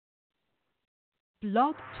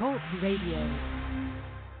Blog Talk Radio.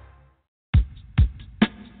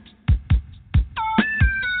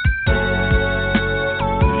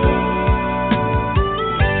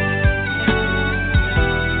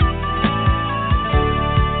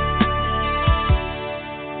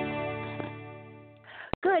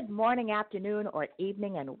 Good morning, afternoon, or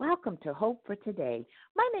evening, and welcome to Hope for Today.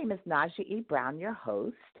 My name is Naja E. Brown, your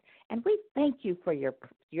host, and we thank you for your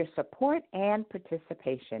support and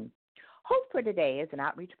participation. Hope for Today is an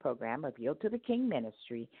outreach program of Yield to the King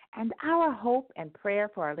Ministry, and our hope and prayer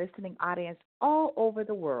for our listening audience all over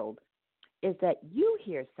the world is that you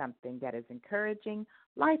hear something that is encouraging,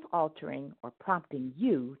 life-altering, or prompting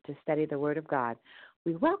you to study the Word of God.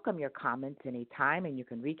 We welcome your comments anytime, and you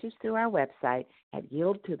can reach us through our website at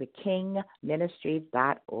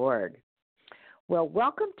yieldtothekingministries.org. Well,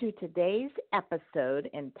 welcome to today's episode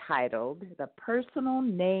entitled The Personal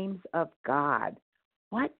Names of God.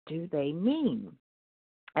 What do they mean?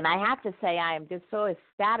 And I have to say I am just so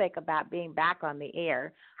ecstatic about being back on the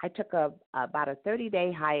air. I took about a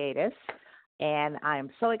 30-day hiatus, and I am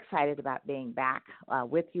so excited about being back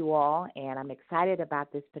with you all, and I'm excited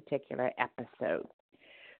about this particular episode.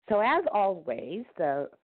 So as always, the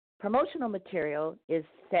promotional material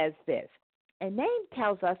says this: a name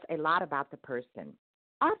tells us a lot about the person.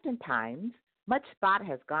 Oftentimes, much thought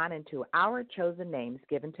has gone into our chosen names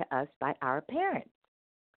given to us by our parents.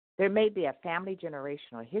 There may be a family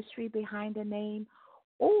generational history behind a name,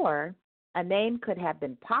 or a name could have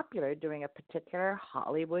been popular during a particular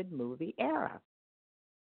Hollywood movie era.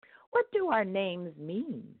 What do our names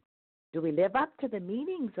mean? Do we live up to the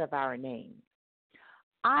meanings of our names?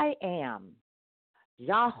 I am,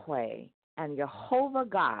 Yahweh, and Jehovah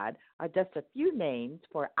God are just a few names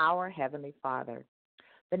for our Heavenly Father.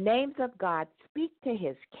 The names of God speak to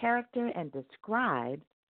His character and describe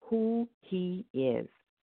who He is.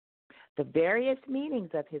 The various meanings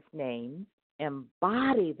of His names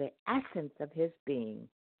embody the essence of His being.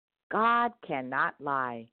 God cannot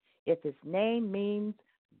lie. If His name means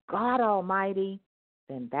God Almighty,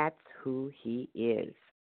 then that's who He is.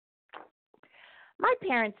 My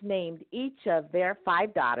parents named each of their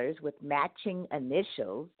 5 daughters with matching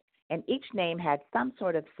initials, and each name had some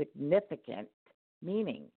sort of significant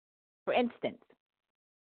meaning. For instance,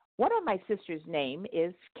 one of my sister's name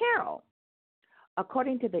is Carol.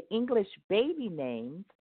 According to the English baby names,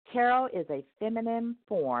 Carol is a feminine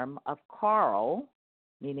form of Carl,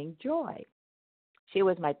 meaning joy. She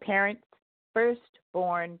was my parents'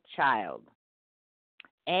 firstborn child,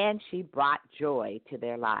 and she brought joy to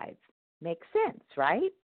their lives. Makes sense,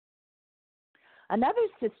 right? Another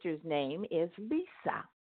sister's name is Lisa.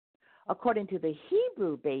 According to the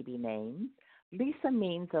Hebrew baby names, Lisa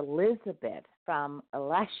means Elizabeth from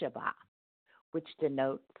Elisheba, which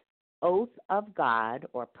denotes oath of God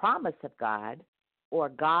or promise of God, or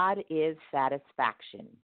God is satisfaction.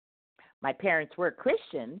 My parents were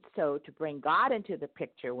Christians, so to bring God into the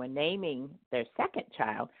picture when naming their second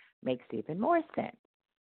child makes even more sense.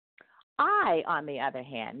 I, on the other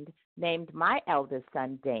hand, named my eldest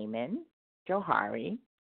son Damon Johari,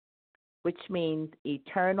 which means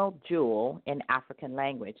eternal jewel in African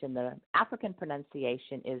language. And the African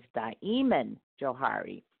pronunciation is Daiman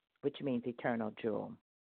Johari, which means eternal jewel.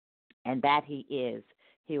 And that he is.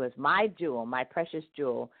 He was my jewel, my precious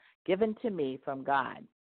jewel, given to me from God.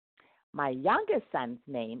 My youngest son's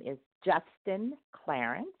name is Justin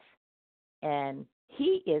Clarence, and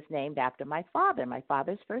he is named after my father. My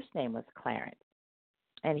father's first name was Clarence.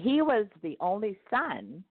 And he was the only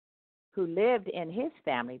son who lived in his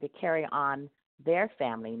family to carry on their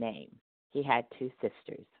family name. He had 2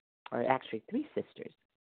 sisters, or actually 3 sisters.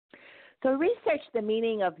 So research the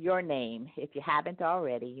meaning of your name. If you haven't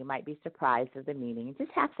already, you might be surprised at the meaning and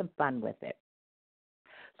just have some fun with it.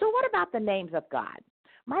 So what about the names of God?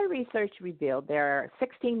 My research revealed there are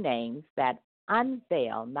 16 names that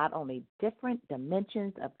unveil not only different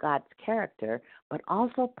dimensions of God's character, but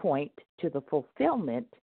also point to the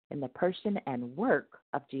fulfillment in the person and work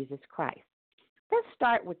of Jesus Christ. Let's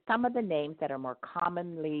start with some of the names that are more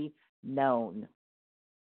commonly known.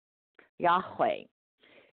 Yahweh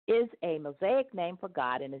is a Mosaic name for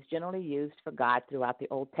God and is generally used for God throughout the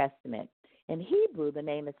Old Testament. In Hebrew, the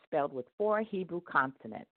name is spelled with 4 Hebrew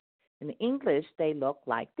consonants. In English, they look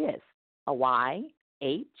like this: a Y,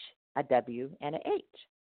 H, a W, and a H.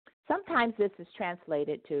 Sometimes this is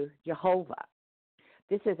translated to Jehovah.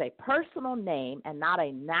 This is a personal name and not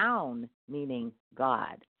a noun meaning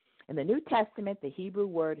God. In the New Testament, the Hebrew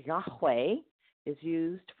word Yahweh is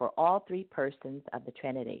used for all 3 persons of the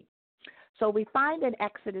Trinity. So we find in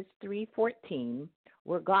Exodus 3:14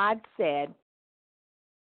 where God said,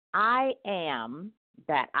 I am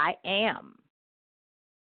that I am.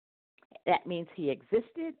 That means he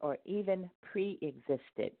existed or even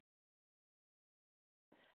pre-existed.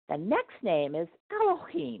 The next name is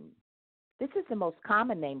Elohim. This is the most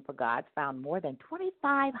common name for God, found more than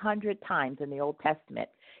 2,500 times in the Old Testament.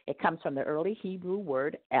 It comes from the early Hebrew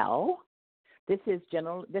word El. This is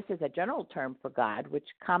a general term for God, which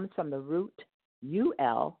comes from the root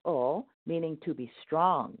ul, meaning to be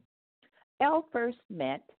strong. El first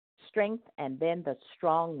meant strength and then the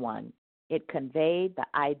strong one. It conveyed the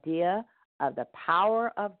idea of the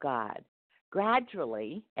power of God.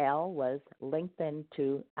 Gradually, El was lengthened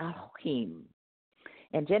to Elohim.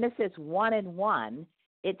 In Genesis 1:1,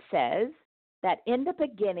 it says that in the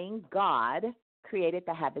beginning, God created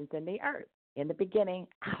the heavens and the earth. In the beginning,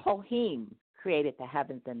 Elohim created the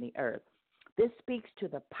heavens and the earth. This speaks to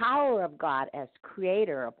the power of God as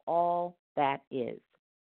creator of all that is.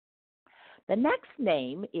 The next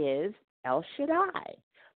name is El Shaddai.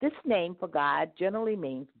 This name for God generally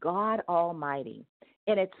means God Almighty.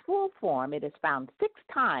 In its full form, it is found 6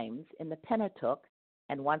 times in the Pentateuch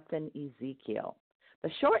and once in Ezekiel. The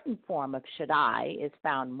shortened form of Shaddai is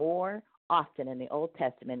found more often in the Old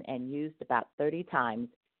Testament and used about 30 times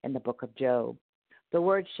in the book of Job. The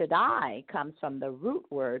word Shaddai comes from the root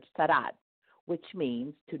word sadat, which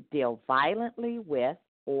means to deal violently with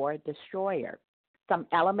or destroyer. Some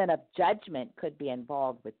element of judgment could be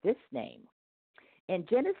involved with this name. In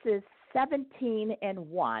Genesis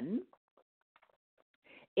 17:1,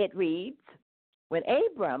 it reads, when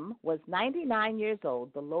Abram was 99 years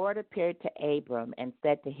old, the Lord appeared to Abram and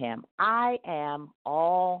said to him, I am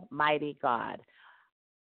Almighty God,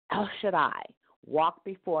 El Shaddai, walk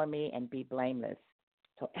before me and be blameless.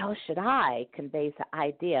 So El Shaddai conveys the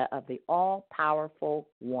idea of the all-powerful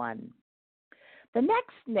one. The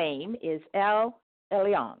next name is El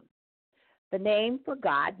Elyon. This name for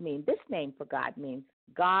God means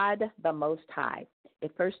God the Most High.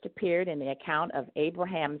 It first appeared in the account of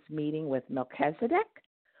Abraham's meeting with Melchizedek,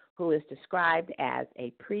 who is described as a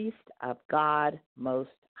priest of God Most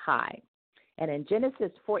High. And in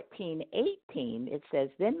Genesis 14:18, it says,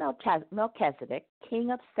 then Melchizedek,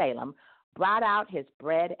 king of Salem, brought out his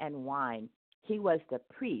bread and wine. He was the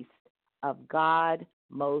priest of God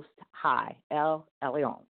Most High, El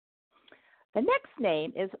Elyon. The next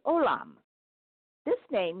name is Olam. This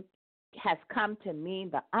name has come to mean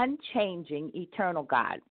the unchanging, eternal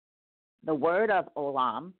God. The word of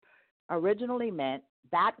Olam originally meant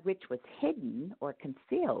that which was hidden or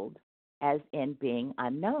concealed, as in being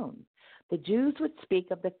unknown. The Jews would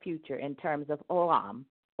speak of the future in terms of Olam,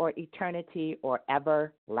 or eternity or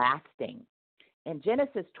everlasting. In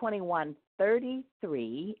Genesis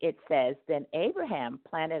 21:33, it says, then Abraham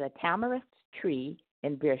planted a tamarisk tree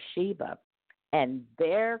in Beersheba, and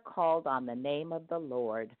there called on the name of the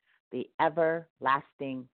Lord, the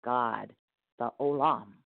everlasting God, the Olam.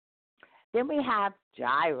 Then we have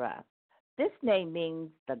Jireh. This name means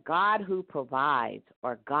the God who provides,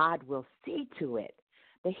 or God will see to it.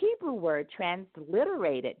 The Hebrew word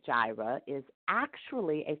transliterated Jireh is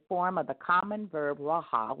actually a form of the common verb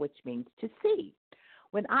raha, which means to see.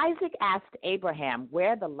 When Isaac asked Abraham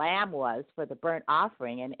where the lamb was for the burnt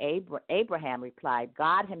offering, and Abraham replied,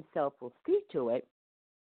 God himself will see to it,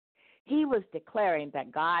 he was declaring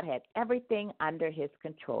that God had everything under his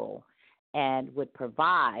control and would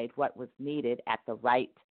provide what was needed at the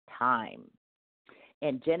right time.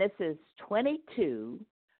 In Genesis 22,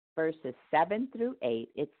 verses 7-8,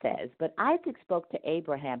 it says, but Isaac spoke to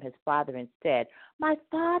Abraham, his father, and said, my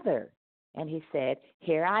father. And he said,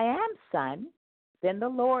 here I am, son.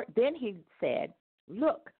 Then he said,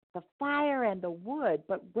 look, the fire and the wood,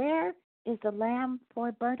 but where is the lamb for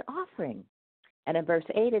a burnt offering? And in verse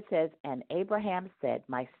 8 it says, and Abraham said,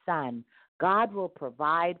 my son, God will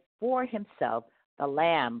provide for himself the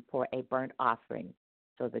lamb for a burnt offering.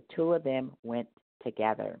 So the two of them went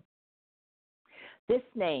together. This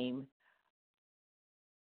name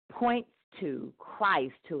points to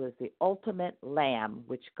Christ, who is the ultimate lamb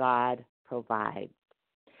which God provides.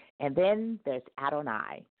 And then there's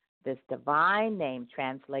Adonai. This divine name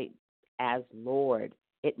translates as Lord.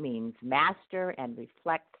 It means master and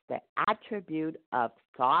reflects the attribute of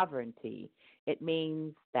sovereignty. It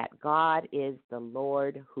means that God is the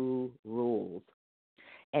Lord who rules.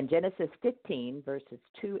 In Genesis 15, verses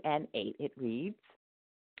 2 and 8, it reads,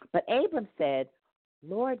 but Abram said,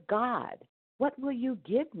 Lord God, what will you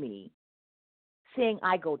give me, seeing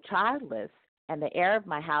I go childless, and the heir of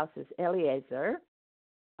my house is Eliezer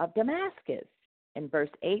of Damascus? And verse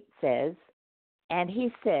 8 says, and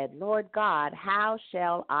he said, Lord God, how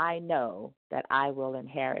shall I know that I will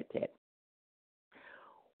inherit it?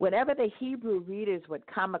 Whenever the Hebrew readers would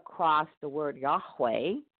come across the word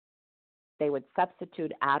Yahweh, they would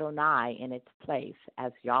substitute Adonai in its place,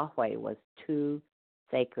 as Yahweh was too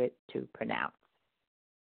sacred to pronounce.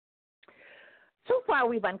 So far,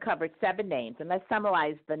 we've uncovered 7 names, and let's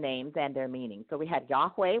summarize the names and their meaning. So we had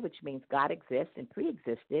Yahweh, which means God exists and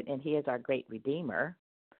pre-existed, and he is our great Redeemer.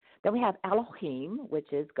 Then we have Elohim,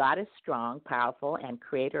 which is God is strong, powerful, and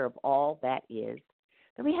creator of all that is.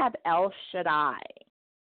 Then we have El Shaddai,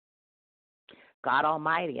 God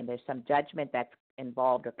Almighty, and there's some judgment that's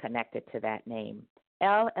involved or connected to that name.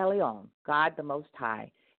 El Elyon, God the Most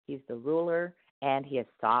High. He's the ruler and he is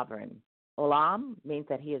sovereign. Olam means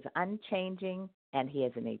that he is unchanging and he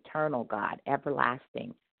is an eternal God,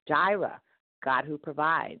 everlasting. Jireh, God who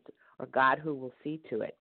provides or God who will see to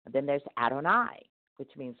it. And then there's Adonai,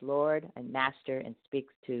 which means Lord and Master and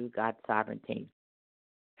speaks to God's sovereignty.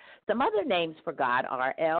 Some other names for God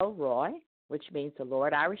are El Roi, which means the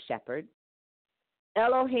Lord our shepherd.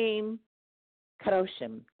 Elohim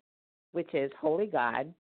Kadoshim, which is Holy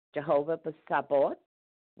God. Jehovah Sabaoth,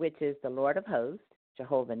 which is the Lord of hosts.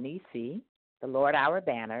 Jehovah Nisi, the Lord our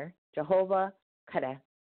banner. Jehovah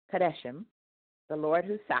Kadeshim, the Lord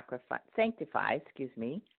who sanctifies.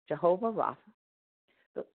 Jehovah Rapha,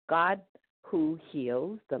 the God who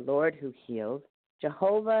heals, the Lord who heals.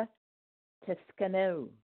 Jehovah Tiskanu,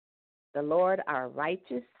 the Lord our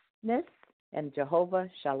righteousness. And Jehovah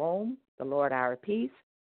Shalom, the Lord our peace.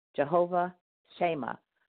 Jehovah Shema,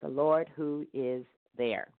 the Lord who is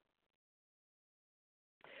there.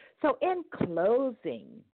 So in closing,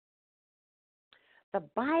 the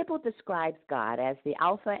Bible describes God as the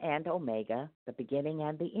Alpha and Omega, the beginning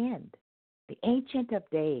and the end, the Ancient of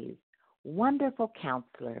Days, Wonderful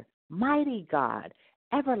Counselor, Mighty God,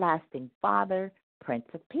 Everlasting Father, Prince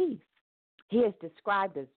of Peace. He is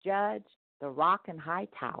described as Judge, the Rock and High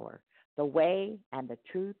Tower, the Way and the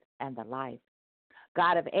Truth and the Life,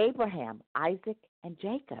 God of Abraham, Isaac, and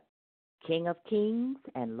Jacob, King of Kings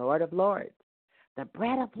and Lord of Lords, the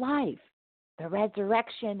Bread of Life, the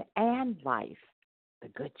Resurrection and Life, the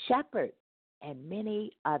Good Shepherd, and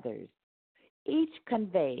many others. Each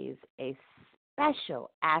conveys a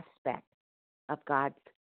special aspect of God's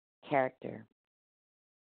character.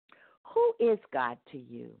 Who is God to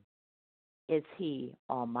you? Is he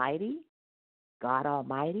Almighty, God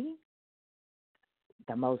Almighty,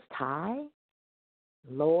 the Most High,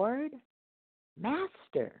 Lord,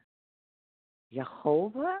 Master,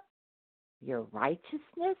 Jehovah, your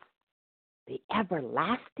righteousness, the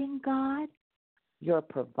everlasting God, your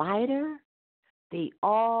provider, the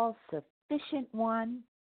all-sufficient one,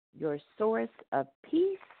 your source of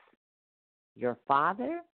peace, your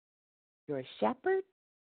Father, your shepherd?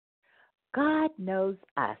 God knows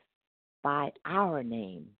us by our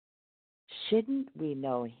name. Shouldn't we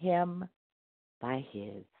know him by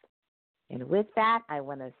his? And with that, I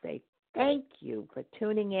want to say thank you for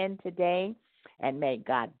tuning in today, and may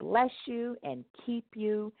God bless you and keep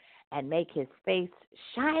you and make his face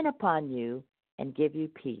shine upon you and give you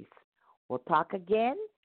peace. We'll talk again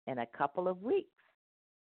in a couple of weeks.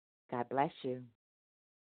 God bless you.